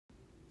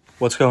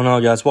What's going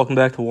on, guys? Welcome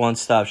back to One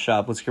Stop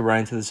Shop. Let's get right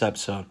into this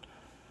episode.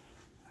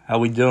 How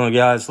we doing,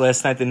 guys?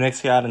 Last night, the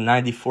Knicks got a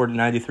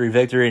 94-93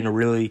 victory in a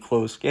really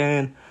close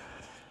game.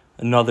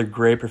 Another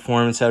great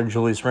performance out of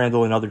Julius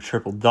Randle, another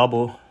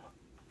triple-double.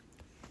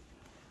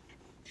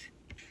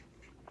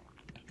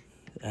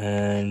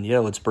 And,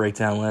 let's break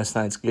down last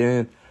night's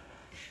game.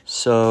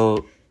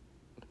 So,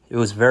 it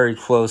was very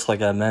close,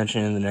 like I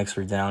mentioned. The Knicks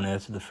were down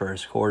after the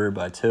first quarter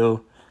by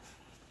 2.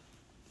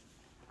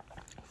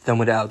 Then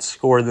would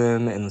outscore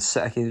them in the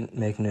second,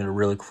 making it a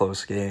really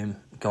close game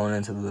going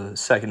into the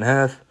second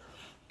half.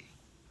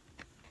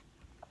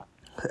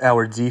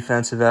 Our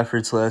defensive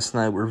efforts last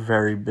night were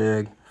very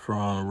big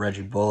from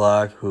Reggie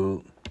Bullock,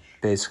 who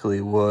basically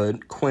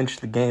would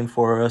clinch the game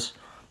for us,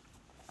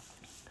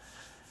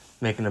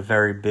 making a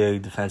very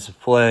big defensive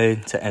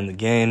play to end the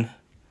game.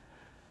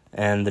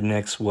 And the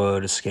Knicks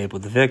would escape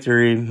with the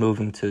victory,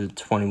 moving to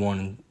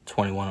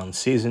 21-21 on the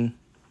season.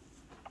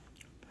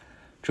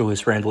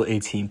 Julius Randle,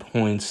 18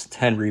 points,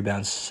 10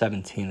 rebounds,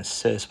 17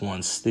 assists,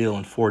 1 steal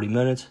in 40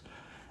 minutes.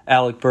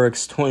 Alec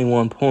Burks,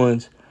 21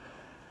 points,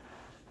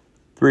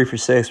 3 for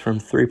 6 from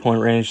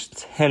three-point range,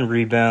 10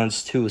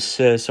 rebounds, 2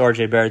 assists.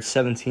 RJ Barrett,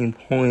 17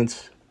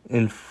 points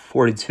in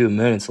 42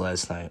 minutes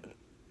last night.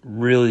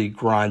 Really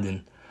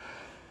grinding.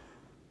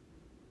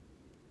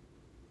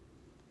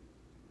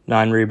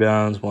 9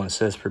 rebounds, 1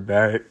 assist for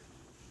Barrett.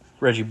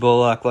 Reggie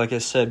Bullock, like I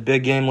said,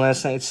 big game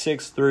last night,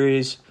 6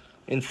 threes.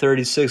 In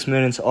 36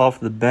 minutes off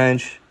the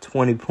bench,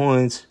 20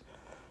 points,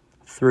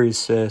 3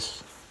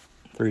 assists,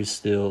 3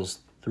 steals,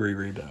 3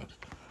 rebounds.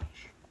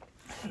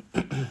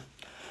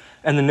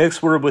 And the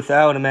Knicks were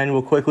without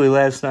Emmanuel Quickley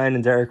last night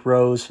and Derrick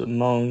Rose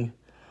among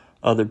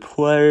other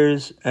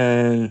players.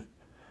 And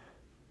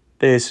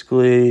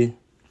basically,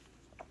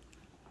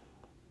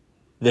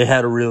 they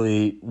had to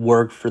really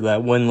work for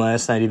that win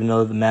last night, even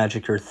though the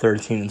Magic are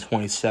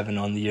 13-27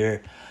 on the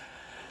year.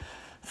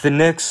 The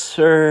Knicks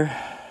are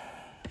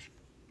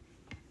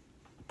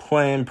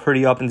playing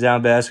pretty up and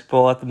down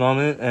basketball at the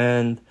moment,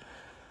 and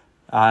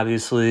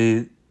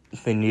obviously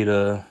they need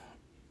to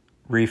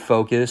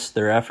refocus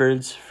their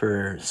efforts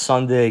for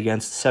Sunday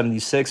against the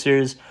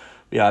 76ers.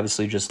 We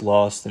obviously just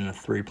lost in a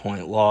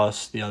 3-point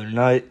loss the other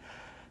night,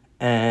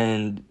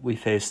 and we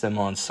face them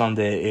on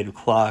Sunday at 8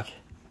 o'clock.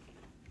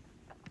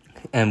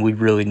 And we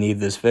really need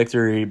this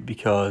victory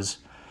because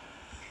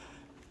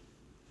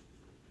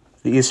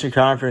the Eastern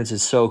Conference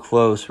is so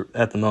close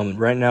at the moment.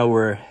 Right now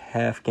we're a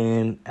half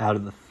game out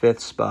of the 5th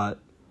spot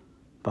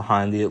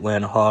behind the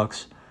Atlanta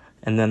Hawks.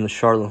 And then the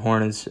Charlotte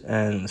Hornets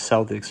and the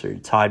Celtics are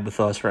tied with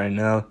us right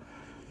now.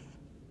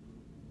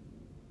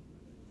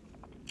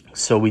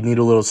 So we need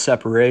a little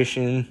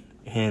separation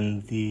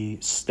in the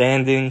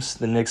standings.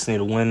 The Knicks need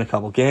to win a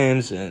couple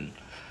games and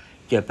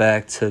get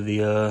back to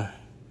the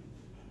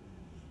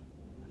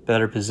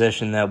better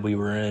position that we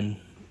were in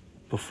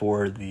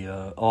before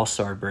the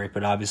All-Star break.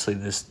 But obviously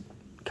this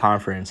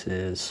conference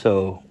is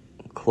so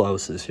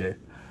close this year.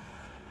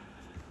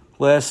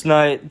 Last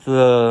night,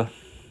 the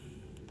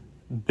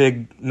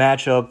big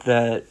matchup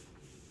that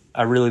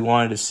I really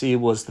wanted to see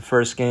was the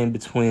first game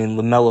between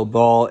LaMelo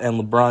Ball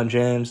and LeBron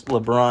James.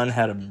 LeBron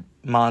had a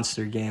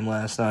monster game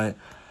last night.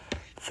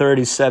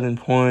 37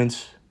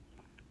 points,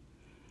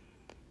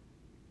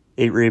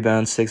 8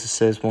 rebounds, 6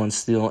 assists, 1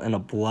 steal, and a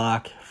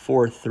block,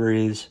 4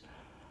 threes.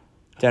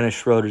 Dennis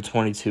Schroeder,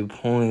 22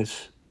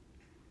 points.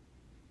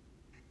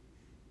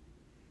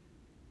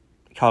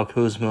 Kyle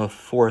Kuzma,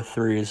 4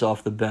 threes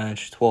off the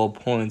bench, 12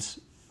 points,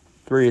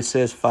 3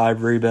 assists,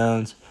 5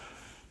 rebounds.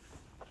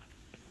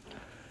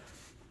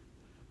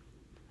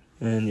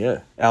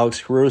 And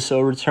Alex Caruso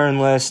returned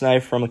last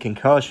night from a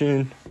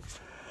concussion.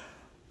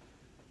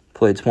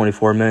 Played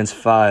 24 minutes,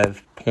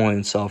 5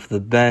 points off the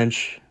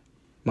bench.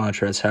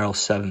 Montrezl Harrell,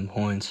 7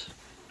 points.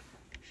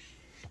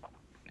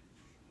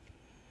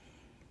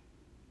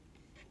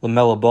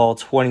 LaMelo Ball,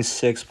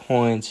 26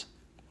 points,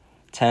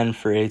 10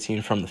 for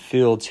 18 from the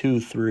field,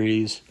 2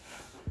 threes,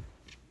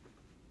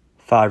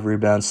 5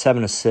 rebounds,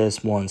 7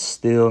 assists, 1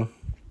 steal.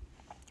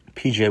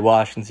 P.J.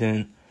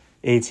 Washington,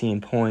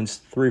 18 points,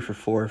 3 for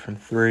 4 from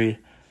 3,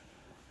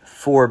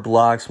 4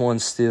 blocks, 1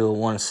 steal,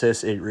 1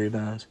 assist, 8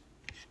 rebounds.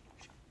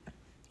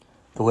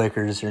 The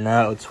Lakers are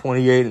now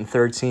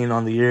 28-13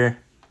 on the year,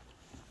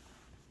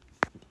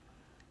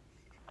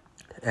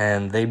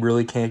 and they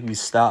really can't be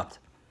stopped.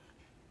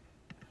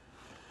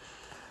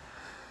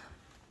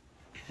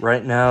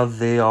 Right now,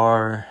 they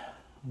are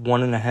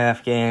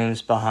 1.5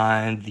 games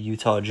behind the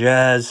Utah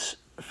Jazz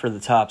for the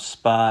top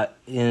spot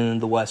in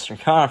the Western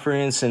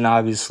Conference, and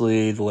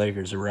obviously the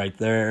Lakers are right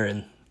there,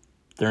 and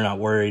they're not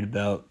worried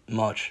about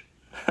much.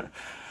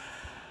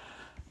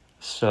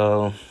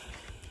 So,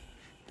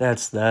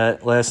 that's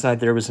that. Last night,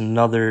 there was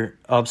another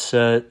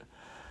upset.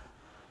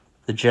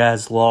 The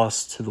Jazz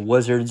lost to the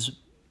Wizards,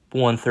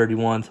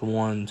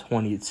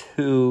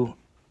 131-122.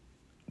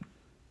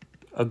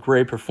 A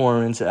great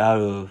performance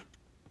out of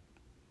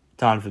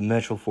Donovan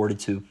Mitchell,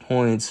 42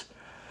 points,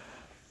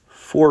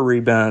 4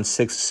 rebounds,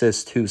 6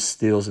 assists, 2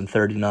 steals in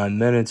 39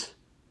 minutes.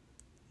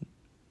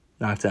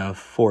 Knocked down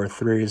 4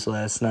 threes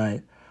last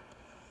night.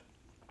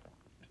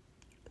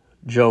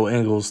 Joe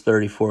Ingles,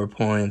 34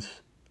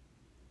 points.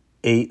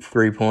 8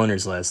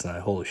 3-pointers last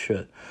night. Holy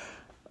shit.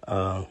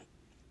 5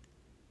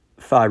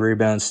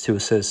 rebounds, 2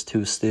 assists,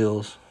 2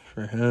 steals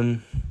for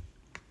him.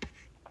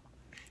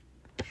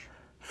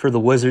 For the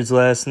Wizards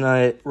last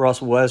night,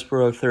 Russell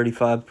Westbrook,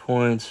 35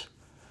 points,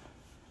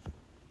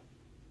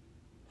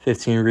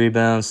 15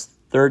 rebounds,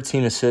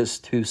 13 assists,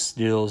 2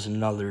 steals,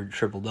 another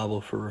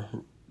triple-double for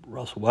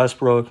Russell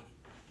Westbrook.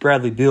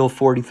 Bradley Beal,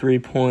 43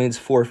 points,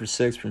 4 for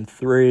 6 from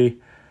 3,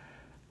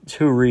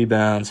 2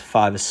 rebounds,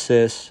 5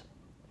 assists.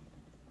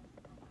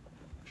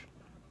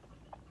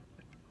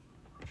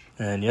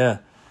 And yeah,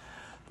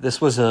 this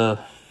was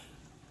a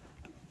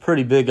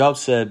pretty big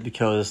upset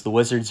because the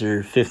Wizards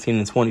are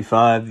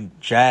 15-25. The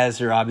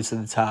Jazz are obviously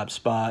the top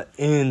spot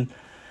in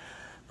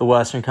the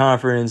Western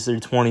Conference. They're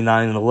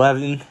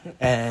 29-11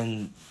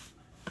 and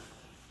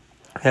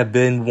have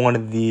been one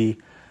of the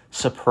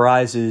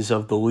surprises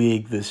of the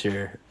league this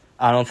year.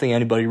 I don't think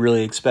anybody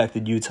really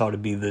expected Utah to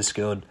be this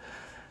good.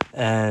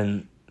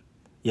 And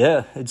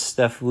yeah, it's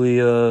definitely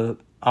an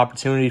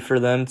opportunity for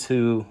them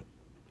to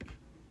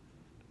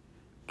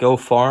go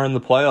far in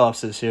the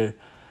playoffs this year.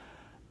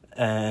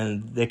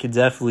 And they could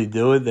definitely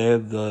do it. They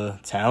have the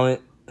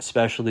talent,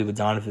 especially with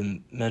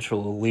Donovan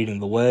Mitchell leading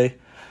the way.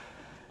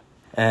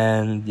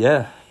 And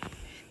yeah,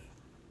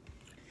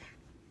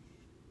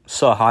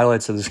 saw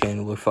highlights of this game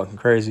that look fucking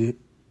crazy.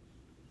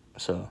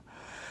 So,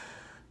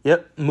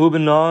 yep,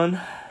 moving on.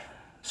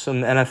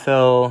 Some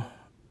NFL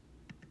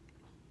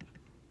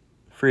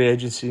free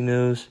agency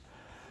news.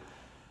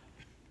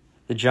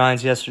 The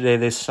Giants yesterday,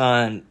 they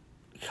signed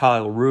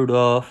Kyle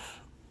Rudolph,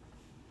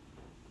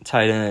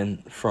 tight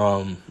end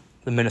from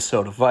the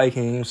Minnesota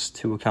Vikings,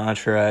 to a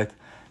contract.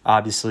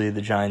 Obviously,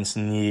 the Giants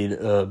need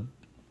a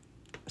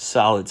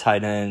solid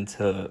tight end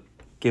to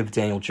give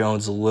Daniel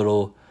Jones a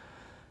little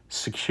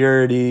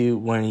security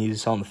when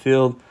he's on the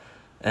field.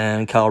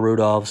 And Kyle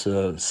Rudolph's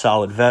a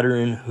solid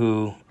veteran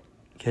who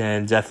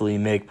can definitely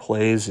make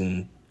plays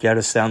and get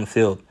us down the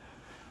field.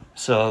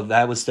 So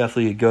that was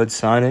definitely a good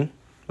signing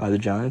by the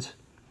Giants.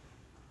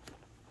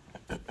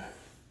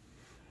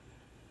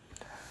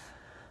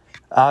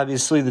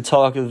 Obviously, the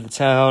talk of the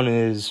town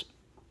is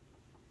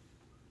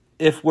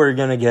if we're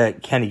going to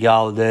get Kenny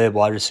Golladay,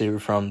 wide receiver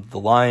from the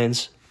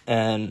Lions,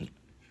 and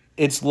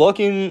it's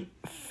looking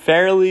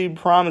fairly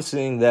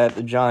promising that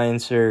the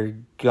Giants are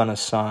going to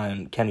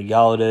sign Kenny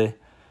Golladay.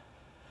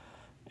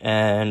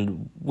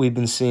 And we've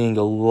been seeing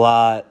a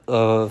lot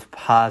of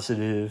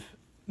positive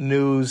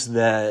news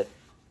that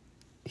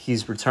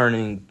he's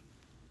returning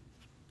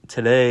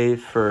today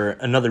for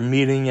another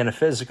meeting and a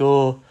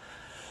physical.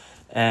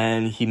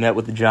 And he met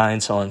with the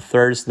Giants on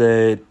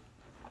Thursday.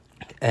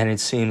 And it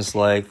seems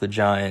like the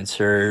Giants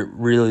are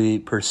really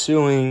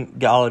pursuing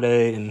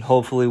Golladay, and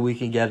hopefully we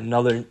can get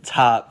another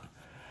top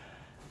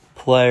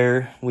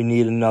player. We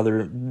need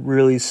another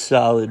really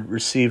solid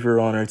receiver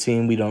on our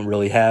team. We don't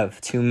really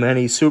have too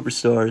many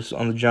superstars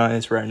on the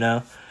Giants right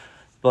now.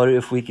 But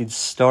if we could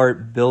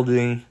start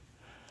building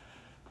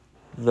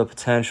the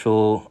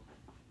potential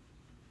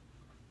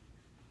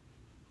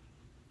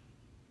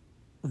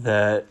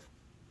that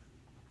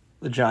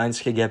the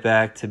Giants could get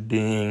back to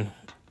being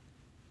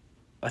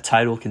a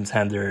title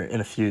contender in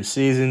a few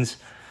seasons,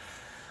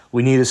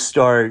 we need to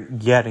start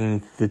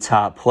getting the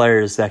top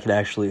players that could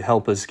actually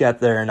help us get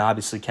there. And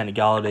obviously Kenny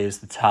Golladay is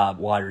the top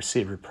wide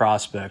receiver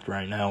prospect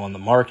right now on the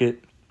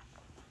market.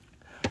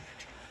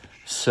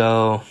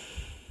 So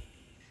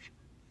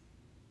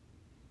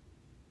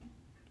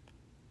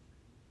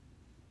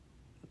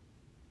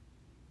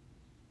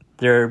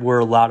there were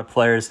a lot of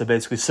players that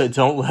basically said,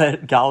 don't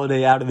let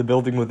Golladay out of the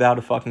building without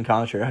a fucking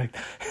contract.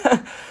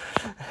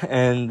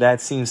 And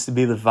that seems to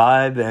be the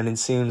vibe, and it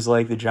seems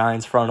like the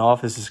Giants front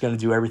office is going to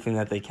do everything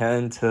that they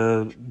can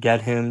to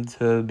get him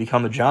to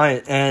become a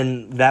Giant.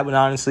 And that would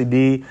honestly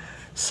be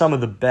some of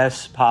the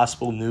best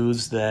possible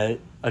news that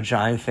a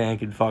Giant fan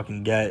could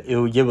fucking get. It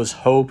would give us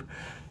hope.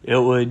 It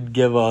would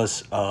give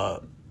us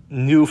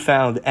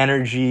newfound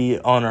energy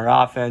on our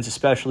offense,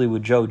 especially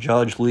with Joe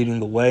Judge leading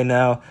the way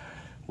now.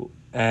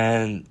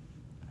 And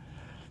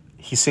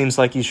he seems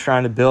like he's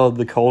trying to build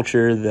the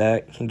culture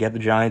that can get the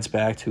Giants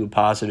back to a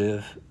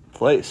positive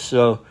place.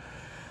 So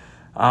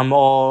I'm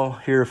all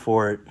here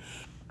for it.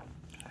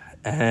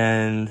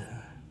 And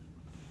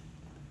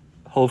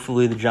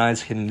hopefully the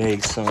Giants can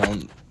make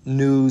some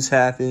news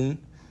happen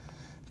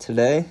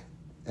today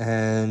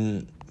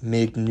and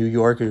make New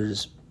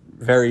Yorkers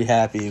very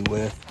happy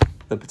with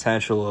the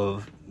potential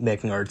of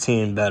making our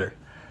team better.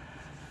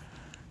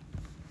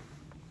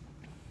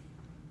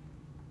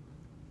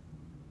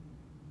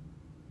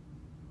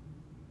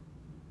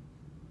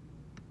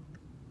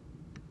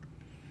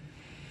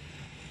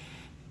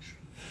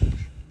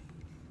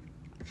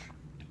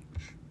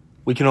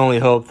 We can only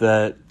hope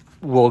that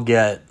we'll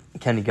get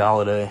Kenny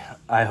Golladay.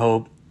 I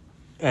hope.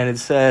 And it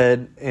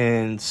said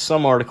in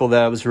some article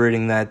that I was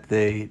reading that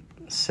they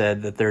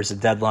said that there's a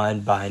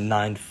deadline by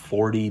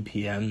 9:40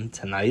 p.m.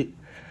 tonight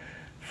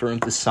for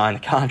him to sign a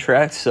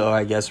contract. So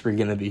I guess we're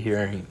going to be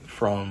hearing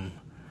from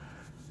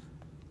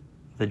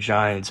the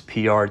Giants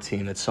PR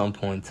team at some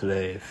point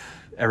today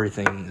if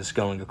everything is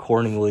going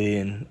accordingly,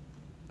 and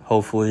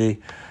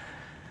hopefully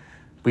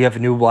we have a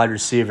new wide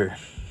receiver.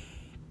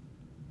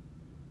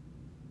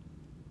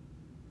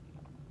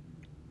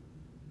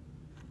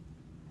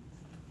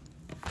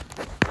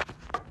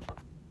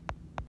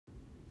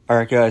 All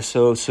right, guys,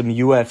 so some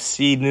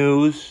UFC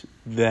news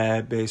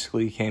that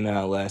basically came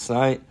out last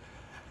night.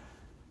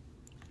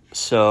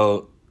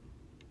 So,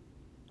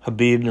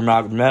 Khabib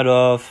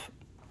Nurmagomedov,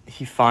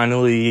 he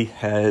finally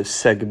has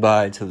said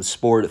goodbye to the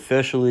sport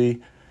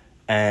officially,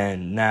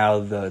 and now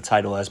the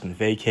title has been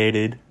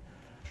vacated.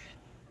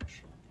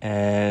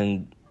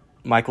 And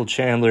Michael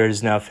Chandler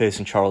is now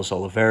facing Charles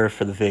Oliveira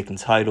for the vacant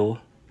title,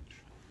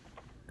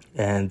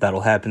 and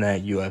that'll happen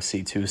at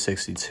UFC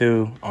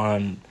 262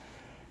 on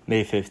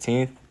May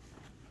 15th.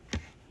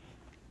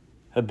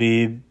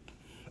 Khabib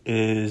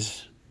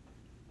is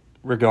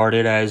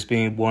regarded as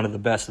being one of the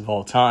best of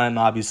all time.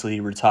 Obviously, he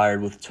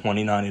retired with a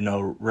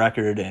 29-0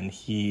 record, and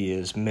he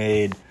has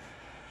made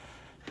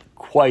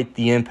quite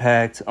the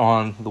impact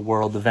on the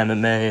world of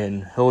MMA,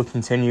 and he'll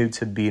continue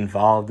to be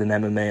involved in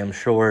MMA, I'm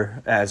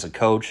sure, as a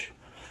coach.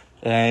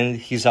 And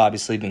he's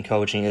obviously been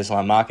coaching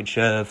Islam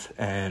Makhachev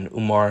and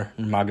Umar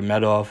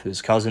Nurmagomedov,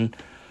 his cousin,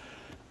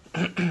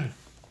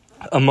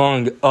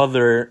 among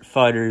other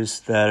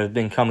fighters that have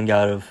been coming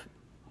out of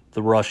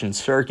the Russian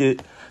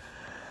circuit.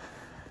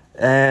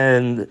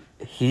 And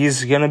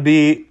he's going to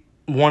be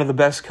one of the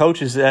best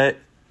coaches that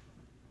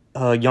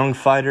a young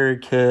fighter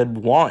could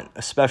want,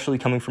 especially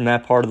coming from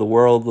that part of the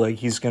world. Like,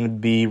 he's going to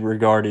be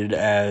regarded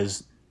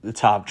as the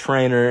top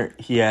trainer.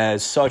 He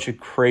has such a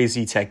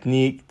crazy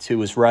technique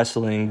to his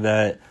wrestling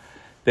that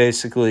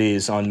basically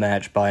is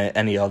unmatched by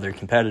any other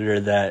competitor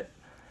that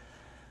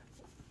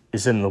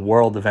is in the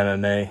world of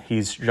MMA.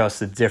 He's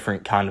just a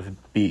different kind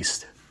of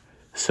beast.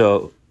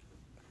 So,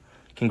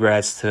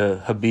 congrats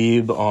to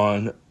Khabib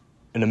on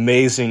an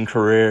amazing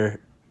career,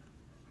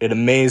 an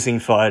amazing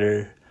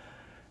fighter,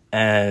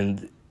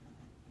 and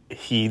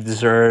he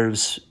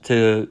deserves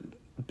to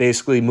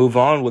basically move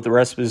on with the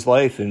rest of his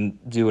life and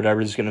do whatever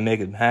is going to make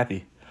him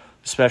happy.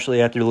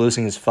 Especially after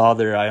losing his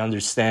father, I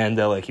understand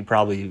that he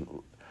probably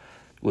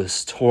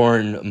was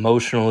torn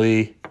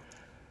emotionally,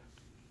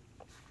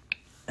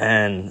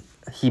 and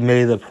he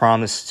made a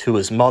promise to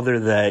his mother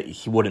that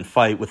he wouldn't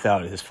fight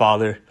without his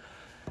father,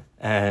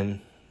 and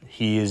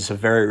he is a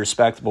very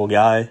respectable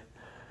guy,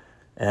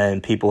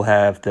 and people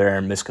have their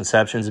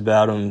misconceptions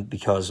about him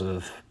because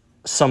of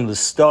some of the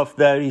stuff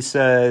that he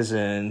says,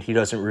 and he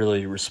doesn't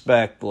really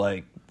respect,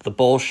 the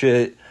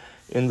bullshit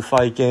in the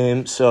fight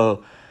game.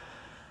 So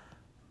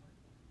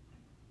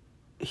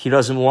he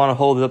doesn't want to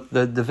hold up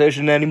the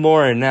division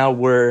anymore, and now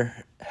we're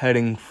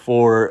heading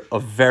for a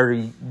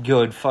very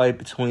good fight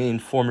between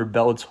former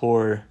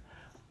Bellator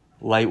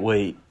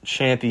lightweight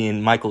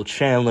champion Michael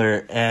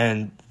Chandler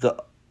and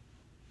the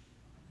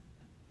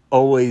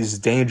always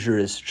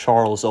dangerous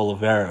Charles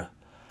Oliveira.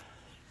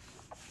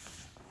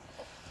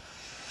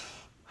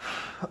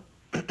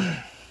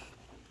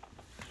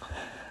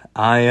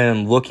 I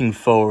am looking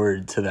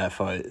forward to that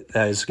fight.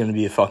 That is going to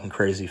be a fucking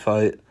crazy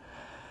fight.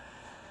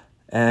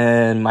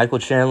 And Michael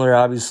Chandler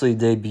obviously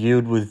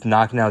debuted with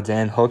knocking out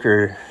Dan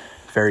Hooker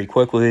very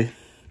quickly.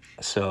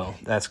 So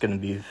that's going to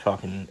be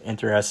fucking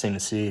interesting to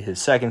see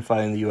his second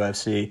fight in the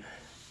UFC.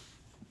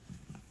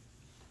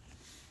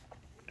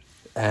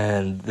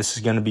 And this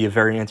is going to be a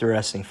very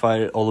interesting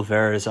fight.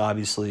 Oliveira is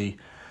obviously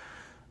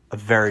a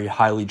very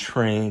highly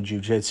trained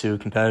jiu-jitsu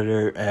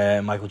competitor,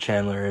 and Michael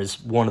Chandler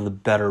is one of the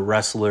better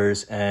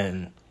wrestlers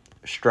and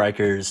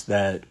strikers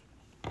that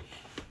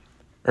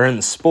are in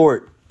the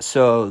sport.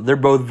 So they're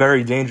both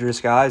very dangerous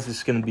guys.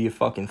 It's going to be a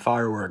fucking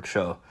fireworks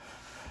show.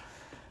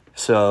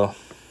 So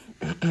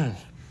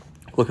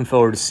looking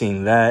forward to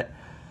seeing that.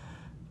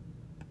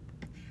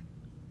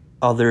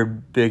 Other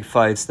big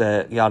fights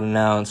that got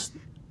announced: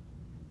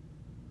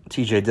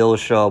 TJ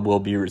Dillashaw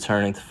will be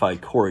returning to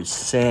fight Corey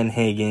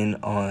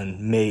Sandhagen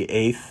on May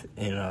 8th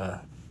in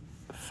a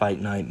fight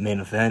night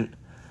main event.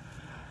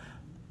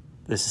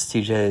 This is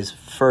TJ's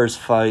first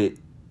fight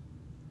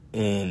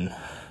in,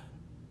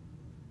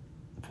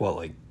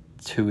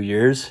 2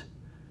 years?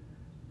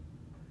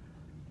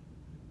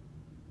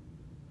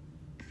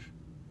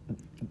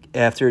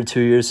 After a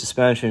 2-year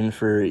suspension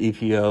for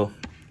EPO,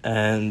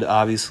 and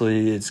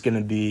obviously it's going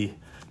to be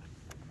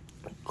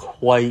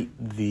quite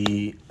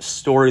the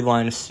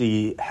storyline to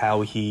see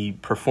how he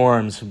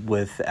performs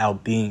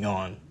without being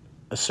on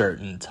a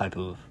certain type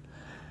of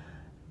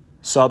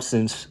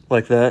substance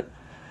like that.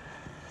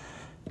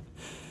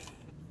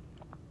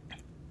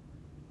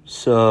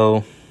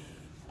 So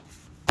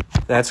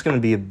that's going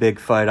to be a big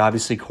fight.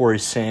 Obviously, Corey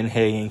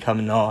Sandhagen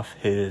coming off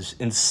his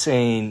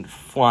insane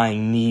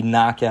flying knee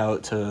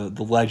knockout to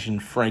the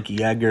legend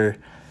Frankie Edgar.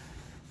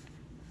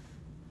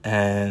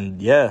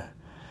 And yeah,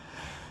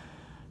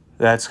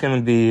 that's going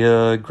to be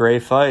a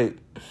great fight.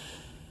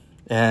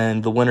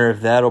 And the winner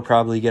of that will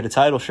probably get a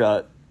title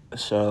shot.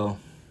 So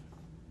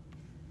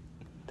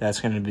that's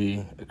going to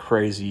be a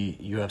crazy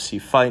UFC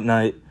fight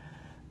night.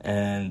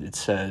 And it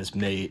says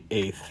May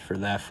 8th for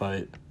that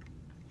fight.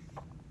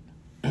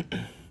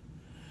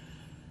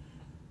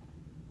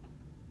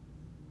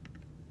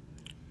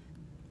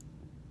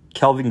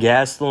 Kelvin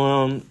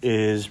Gastelum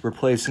is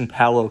replacing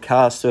Paulo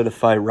Costa to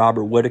fight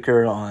Robert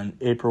Whittaker on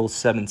April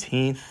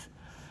 17th.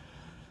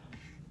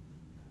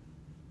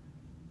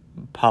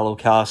 Paulo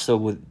Costa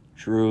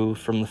withdrew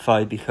from the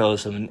fight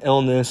because of an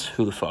illness.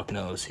 Who the fuck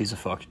knows? He's a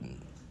fucking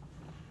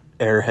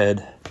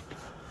airhead.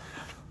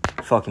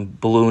 Fucking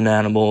balloon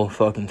animal.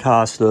 Fucking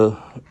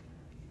Costa.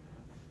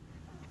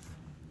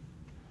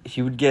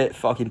 He would get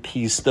fucking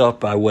pieced up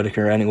by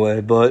Whittaker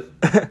anyway, but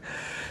this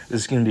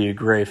is going to be a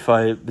great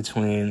fight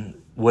between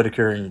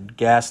Whittaker and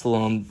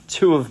Gastelum,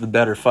 two of the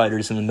better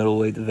fighters in the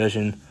middleweight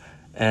division.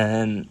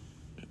 And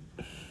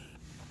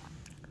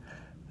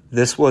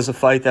this was a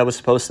fight that was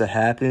supposed to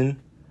happen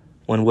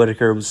when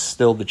Whittaker was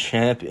still the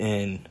champ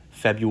in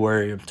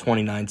February of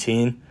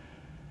 2019.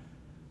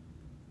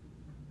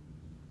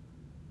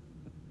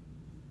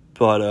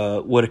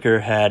 But Whittaker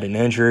had an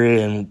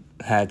injury and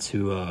had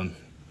to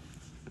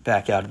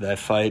back out of that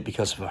fight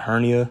because of a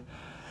hernia.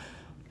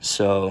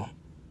 So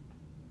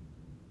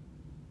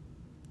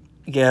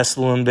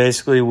Gastelum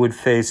basically would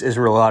face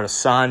Israel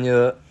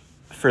Adesanya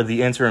for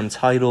the interim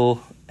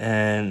title,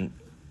 and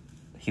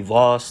he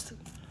lost.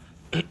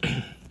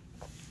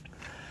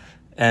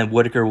 And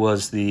Whittaker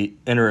was the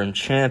interim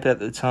champ at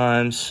the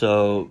time,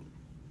 so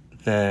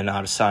then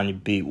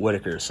Adesanya beat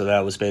Whittaker. So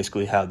that was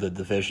basically how the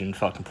division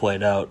fucking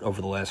played out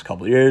over the last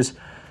couple of years.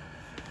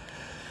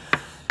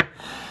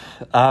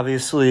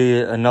 Obviously,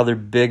 another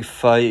big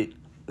fight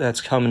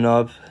that's coming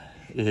up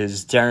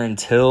is Darren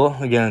Till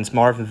against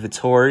Marvin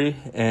Vettori,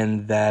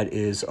 and that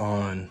is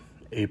on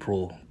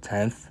April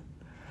 10th.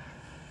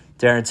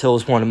 Darren Till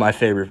is one of my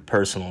favorite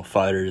personal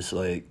fighters.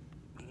 Like,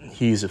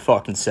 he's a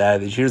fucking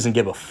savage. He doesn't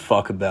give a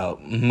fuck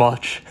about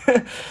much.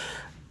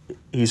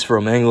 He's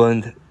from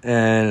England,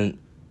 and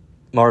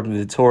Marvin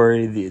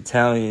Vettori, the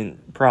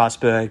Italian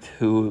prospect,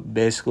 who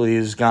basically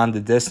has gone the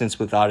distance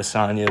with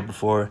Adesanya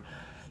before.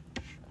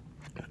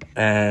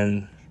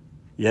 And,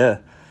 yeah,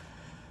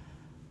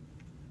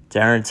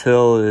 Darren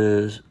Till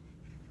is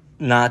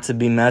not to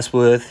be messed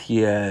with. He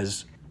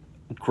has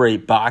a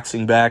great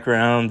boxing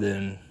background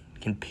and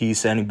can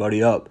piece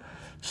anybody up.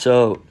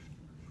 So,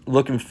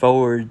 looking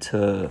forward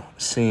to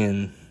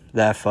seeing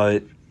that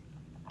fight.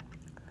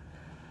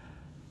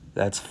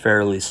 That's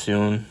fairly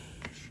soon.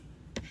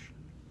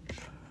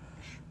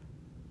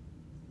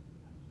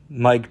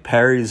 Mike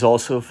Perry's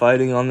also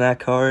fighting on that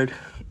card.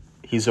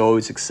 He's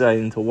always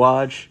exciting to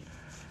watch.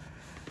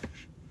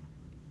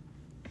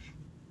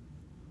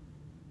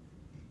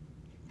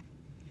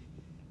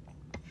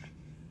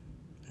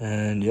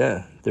 And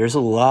yeah, there's a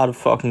lot of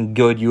fucking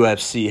good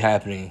UFC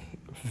happening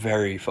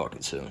very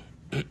fucking soon.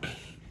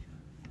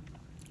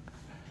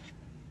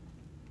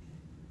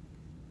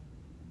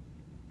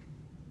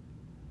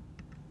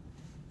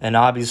 And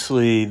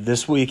obviously,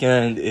 this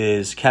weekend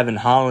is Kevin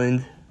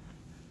Holland,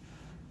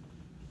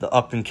 the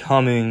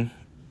up-and-coming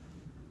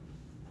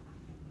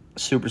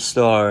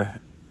superstar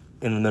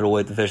in the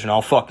middleweight division.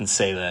 I'll fucking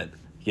say that,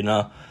 you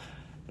know?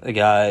 The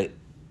guy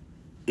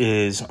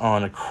is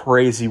on a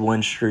crazy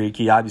win streak.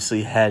 He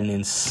obviously had an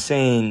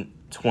insane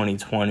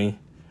 2020.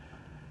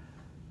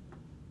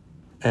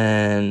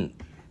 And,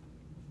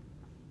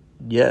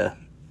 yeah,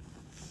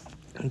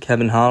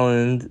 Kevin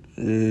Holland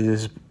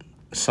is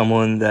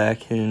someone that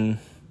can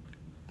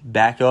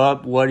back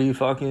up what he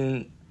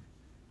fucking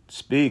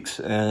speaks,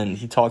 and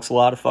he talks a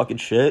lot of fucking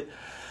shit.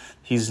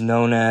 He's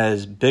known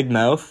as Big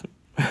Mouth,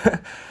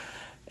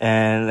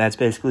 and that's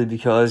basically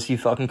because he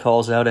fucking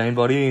calls out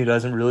anybody. He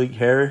doesn't really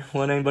care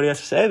what anybody has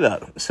to say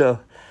about him. So,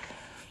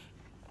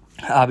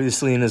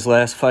 obviously, in his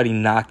last fight, he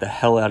knocked the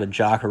hell out of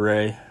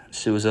Jacare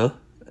Souza,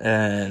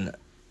 and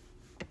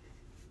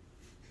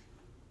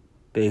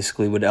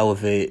basically would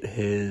elevate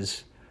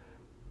his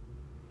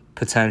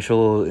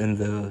potential in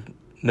the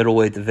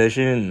middleweight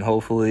division, and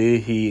hopefully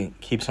he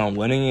keeps on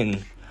winning.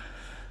 And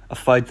a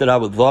fight that I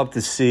would love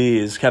to see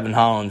is Kevin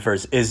Holland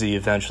versus Izzy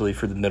eventually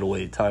for the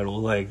middleweight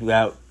title. Like,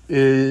 that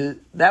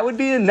would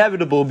be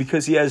inevitable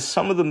because he has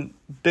some of the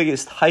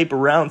biggest hype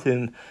around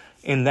him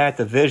in that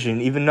division,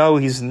 even though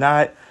he's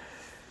not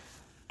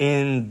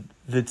in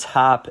the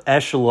top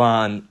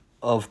echelon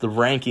of the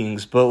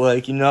rankings. But,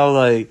 like, you know,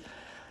 like,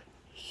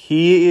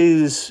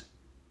 he is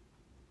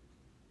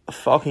a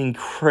fucking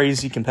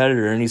crazy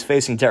competitor, and he's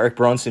facing Derek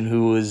Brunson,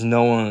 who is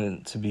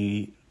known to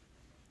be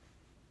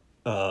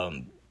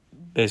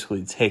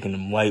basically taking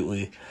him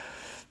lightly.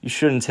 You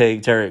shouldn't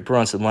take Derek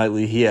Brunson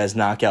lightly. He has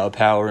knockout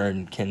power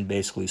and can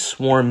basically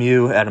swarm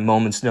you at a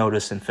moment's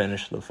notice and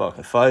finish the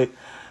fucking fight.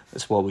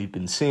 That's what we've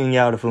been seeing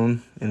out of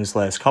him in his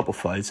last couple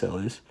fights, at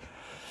least.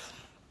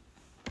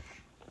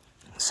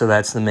 So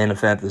that's the main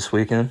event this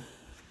weekend.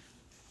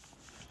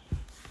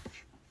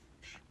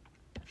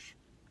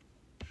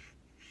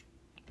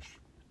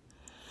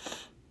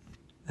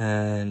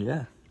 And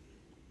yeah.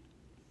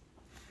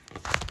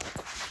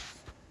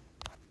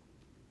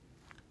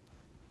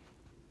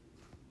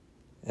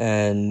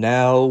 And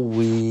now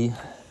we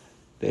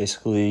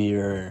basically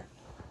are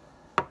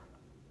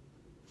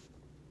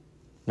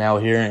now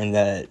hearing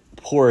that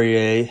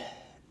Poirier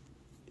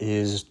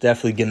is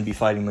definitely going to be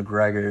fighting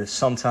McGregor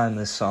sometime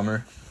this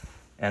summer.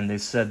 And they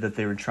said that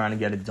they were trying to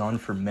get it done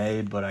for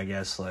May, but I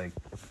guess, like,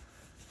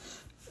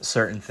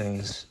 certain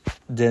things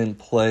didn't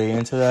play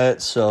into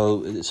that.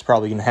 So it's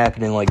probably going to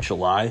happen in, like,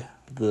 July,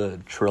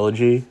 the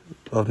trilogy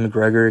of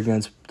McGregor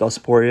against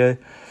Dustin Poirier.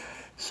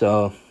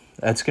 So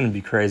that's going to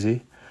be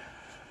crazy.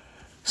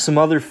 Some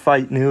other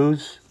fight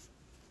news.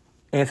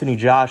 Anthony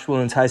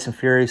Joshua and Tyson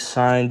Fury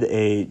signed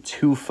a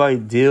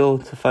 2-fight deal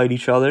to fight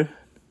each other.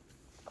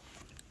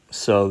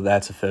 So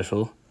that's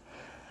official.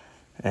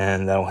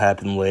 And that'll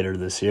happen later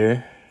this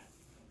year.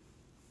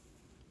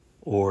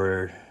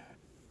 Or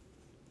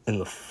in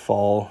the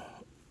fall.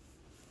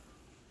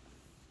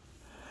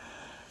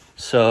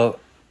 So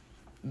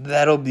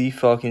that'll be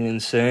fucking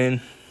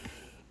insane.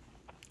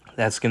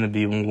 That's going to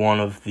be one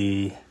of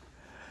the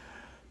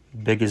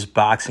biggest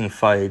boxing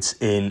fights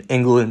in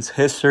England's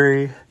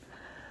history.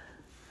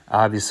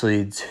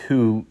 Obviously,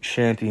 two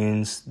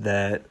champions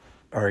that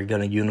are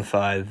going to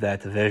unify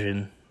that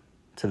division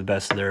to the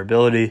best of their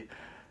ability.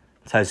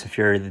 Tyson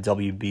Fury, the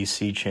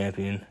WBC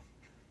champion,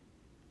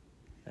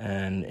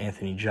 and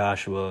Anthony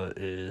Joshua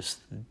is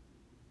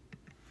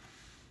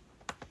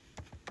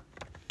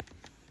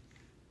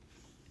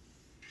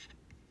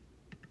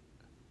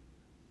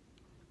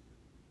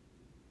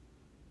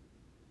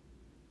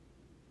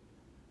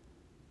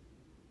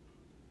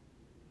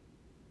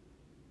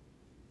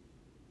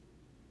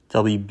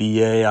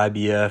WBA,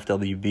 IBF,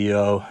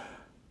 WBO,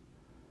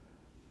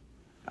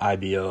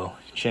 IBO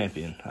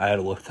champion. I had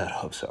to look that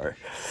up, sorry.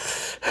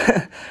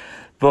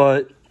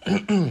 But,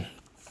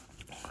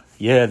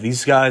 yeah,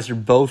 these guys are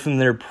both in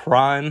their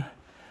prime,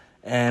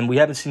 and we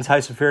haven't seen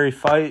Tyson Fury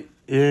fight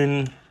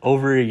in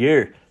over a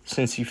year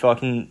since he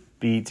fucking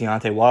beat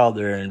Deontay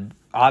Wilder, and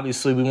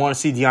obviously we want to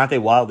see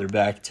Deontay Wilder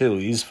back, too.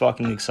 He's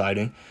fucking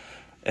exciting,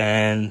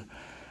 and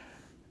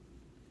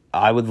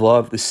I would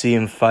love to see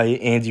him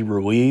fight Andy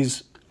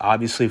Ruiz,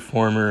 obviously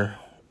former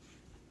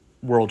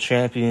world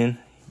champion,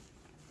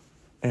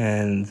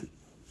 and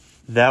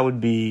that would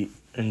be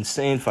an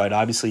insane fight.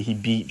 Obviously, he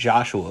beat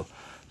Joshua.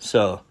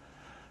 So,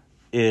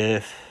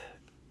 if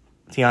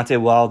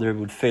Deontay Wilder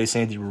would face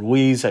Andy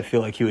Ruiz, I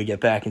feel like he would get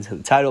back into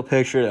the title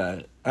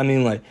picture. I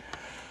mean, like,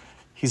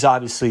 he's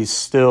obviously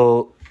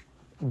still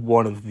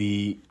one of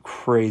the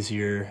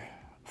crazier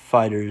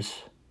fighters.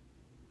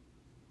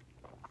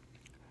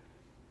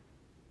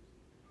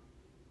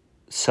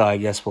 So I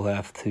guess we'll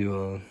have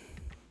to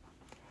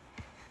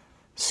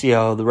see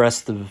how the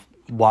rest of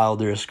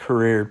Wilder's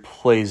career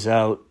plays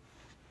out.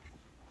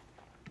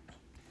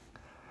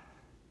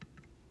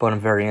 But I'm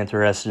very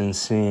interested in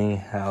seeing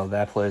how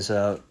that plays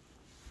out.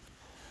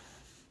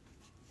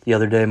 The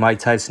other day, Mike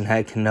Tyson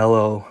had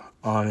Canelo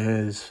on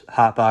his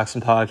Hot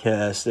Boxing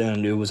podcast,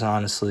 and it was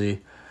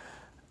honestly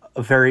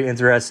a very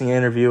interesting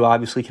interview.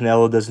 Obviously,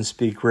 Canelo doesn't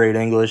speak great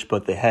English,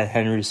 but they had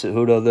Henry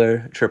Cejudo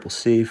there, Triple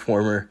C,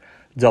 former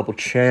double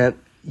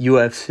champ,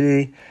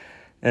 UFC,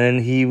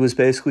 and he was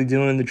basically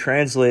doing the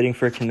translating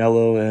for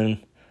Canelo,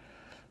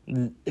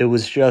 and it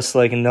was just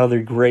like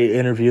another great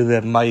interview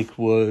that Mike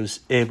was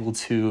able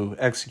to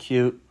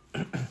execute.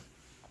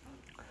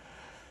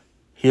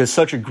 He has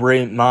such a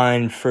great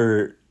mind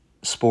for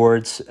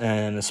sports,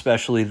 and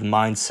especially the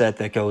mindset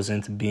that goes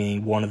into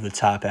being one of the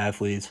top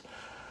athletes.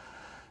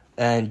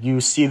 And you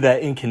see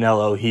that in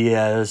Canelo. He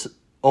has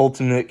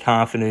ultimate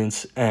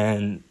confidence,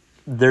 and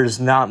there's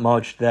not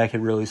much that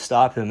could really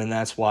stop him, and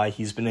that's why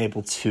he's been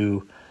able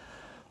to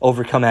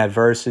overcome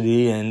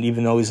adversity. And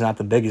even though he's not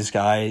the biggest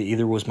guy,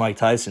 either was Mike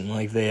Tyson.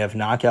 Like, they have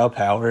knockout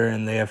power,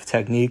 and they have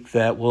technique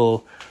that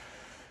will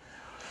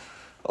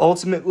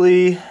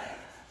ultimately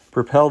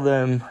propel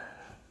them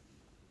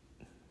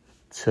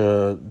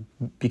to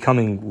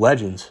becoming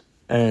legends.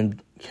 And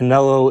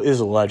Canelo is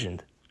a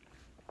legend.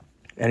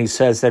 And he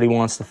says that he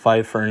wants to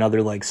fight for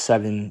another,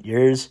 7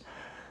 years,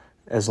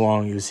 as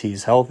long as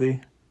he's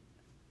healthy.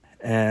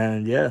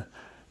 And, yeah,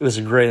 it was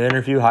a great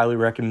interview. Highly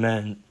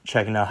recommend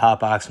checking out Hot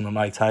Boxing with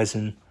Mike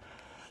Tyson.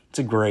 It's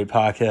a great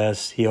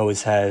podcast. He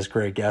always has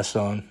great guests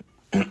on.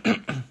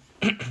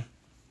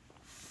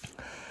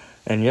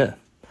 And, yeah.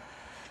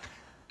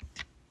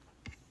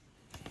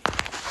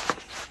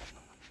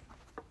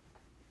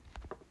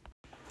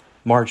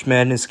 March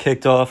Madness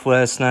kicked off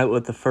last night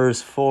with the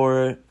first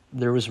four.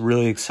 There was a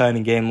really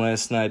exciting game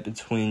last night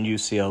between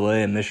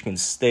UCLA and Michigan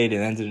State. It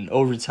ended in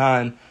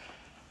overtime,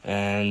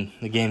 and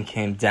the game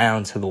came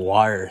down to the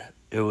wire.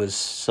 It was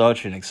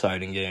such an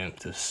exciting game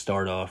to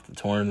start off the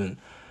tournament.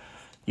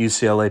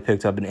 UCLA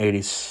picked up an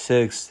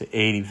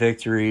 86-80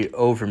 victory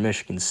over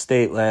Michigan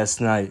State last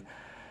night.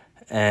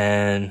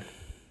 And,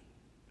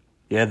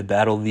 yeah, the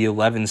battle of the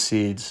 11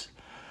 seeds.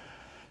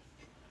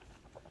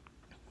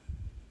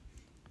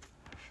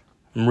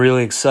 I'm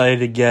really excited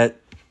to get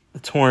the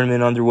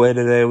tournament underway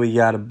today. We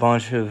got a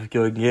bunch of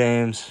good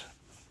games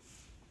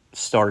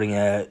starting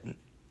at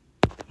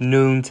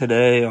noon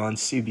today on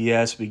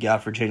CBS. We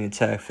got Virginia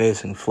Tech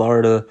facing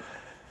Florida.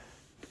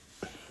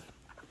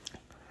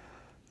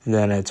 And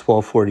then at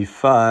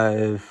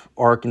 12:45,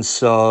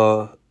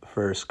 Arkansas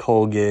versus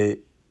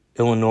Colgate.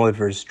 Illinois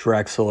versus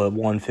Drexel at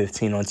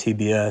 1:15 on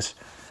TBS,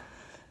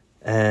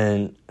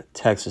 and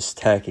Texas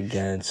Tech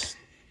against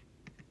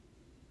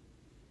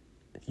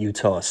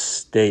Utah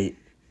State.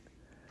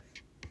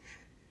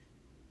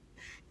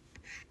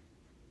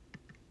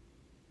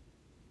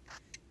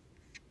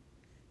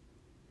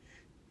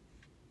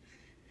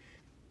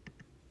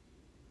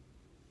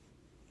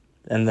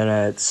 And then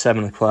at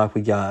 7 o'clock,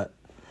 we got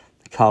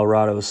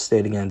Colorado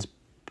State against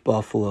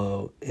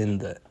Buffalo in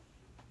the...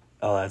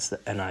 Oh, that's the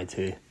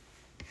NIT.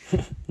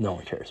 No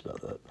one cares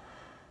about that.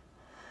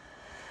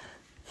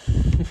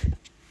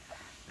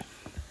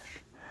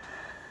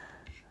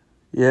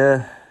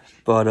 Yeah,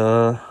 but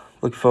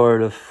looking forward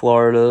to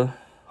Florida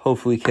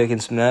hopefully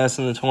kicking some ass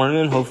in the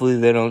tournament. Hopefully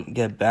they don't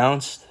get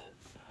bounced.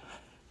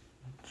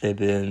 They've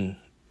been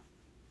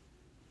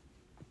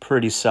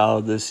pretty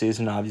solid this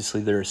season.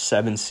 Obviously, they're a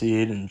 7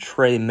 seed, and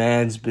Trey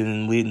Mann's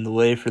been leading the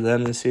way for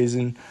them this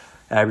season,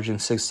 averaging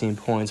 16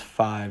 points,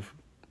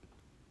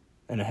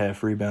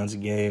 5.5 rebounds a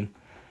game.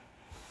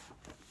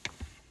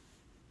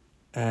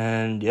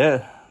 And,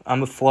 yeah,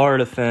 I'm a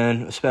Florida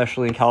fan,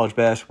 especially in college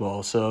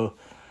basketball, so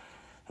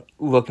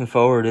looking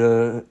forward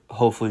to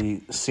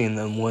hopefully seeing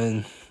them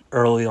win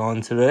early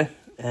on today.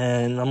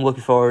 And I'm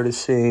looking forward to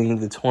seeing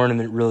the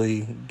tournament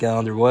really get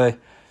underway.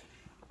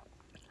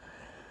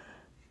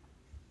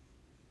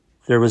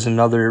 There was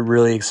another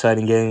really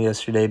exciting game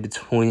yesterday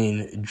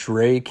between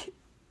Drake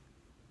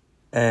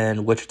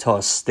and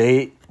Wichita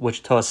State.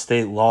 Wichita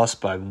State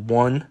lost by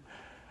 1.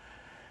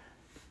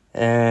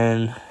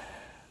 And,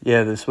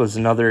 yeah, this was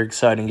another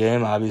exciting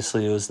game.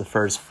 Obviously, it was the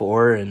first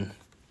 4, and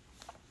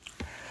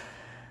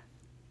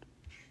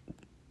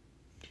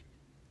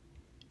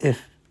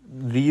if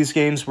these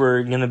games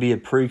were going to be a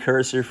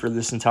precursor for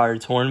this entire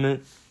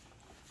tournament,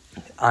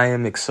 I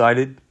am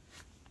excited.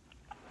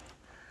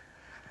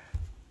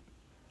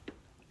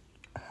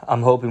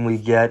 I'm hoping we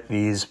get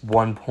these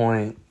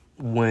 1-point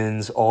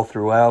wins all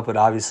throughout, but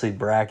obviously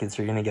brackets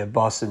are going to get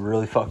busted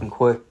really fucking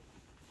quick.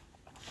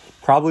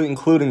 Probably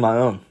including my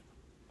own.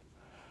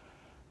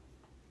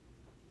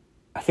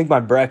 I think my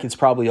bracket's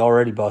probably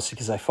already busted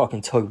because I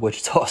fucking took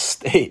Wichita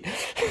State.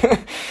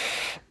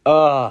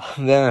 Oh,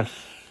 man.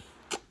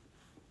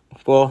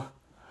 Well,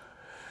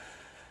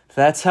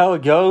 that's how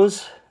it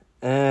goes,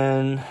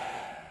 and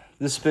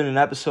this has been an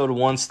episode of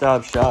One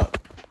Stop Shop.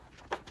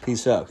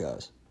 Peace out,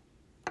 guys.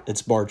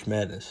 It's March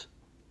Madness.